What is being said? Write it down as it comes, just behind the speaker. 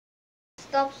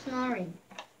Stop snoring.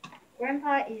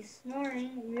 Grandpa is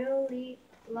snoring really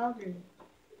loudly.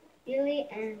 Billy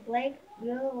and Blake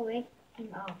will wake him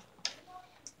up.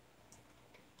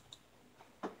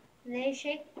 They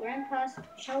shake Grandpa's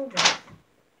shoulders.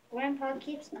 Grandpa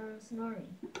keeps on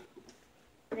snoring.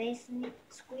 They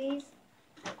squeeze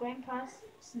Grandpa's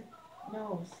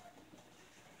nose.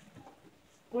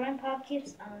 Grandpa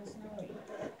keeps on snoring.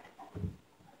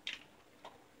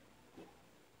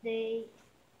 They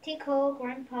tickle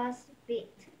Grandpa's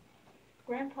feet.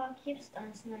 Grandpa keeps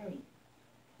on snoring.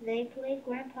 They play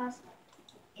Grandpa's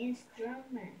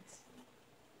instruments.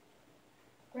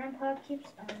 Grandpa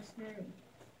keeps on snoring.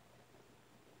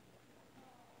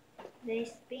 They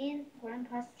spin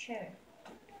Grandpa's chair.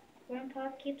 Grandpa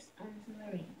keeps on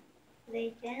snoring.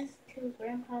 They dance to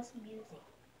Grandpa's music.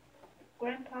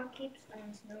 Grandpa keeps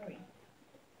on snoring.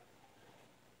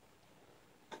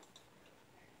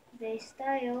 They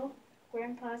style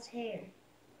Grandpa's hair.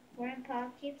 Grandpa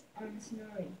keeps on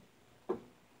snoring.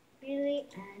 Billy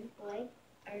and Blake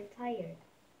are tired.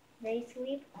 They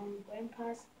sleep on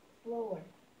Grandpa's floor.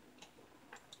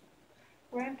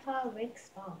 Grandpa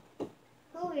wakes up.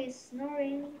 Who is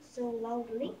snoring so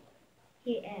loudly?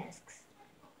 He asks.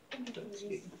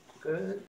 Good.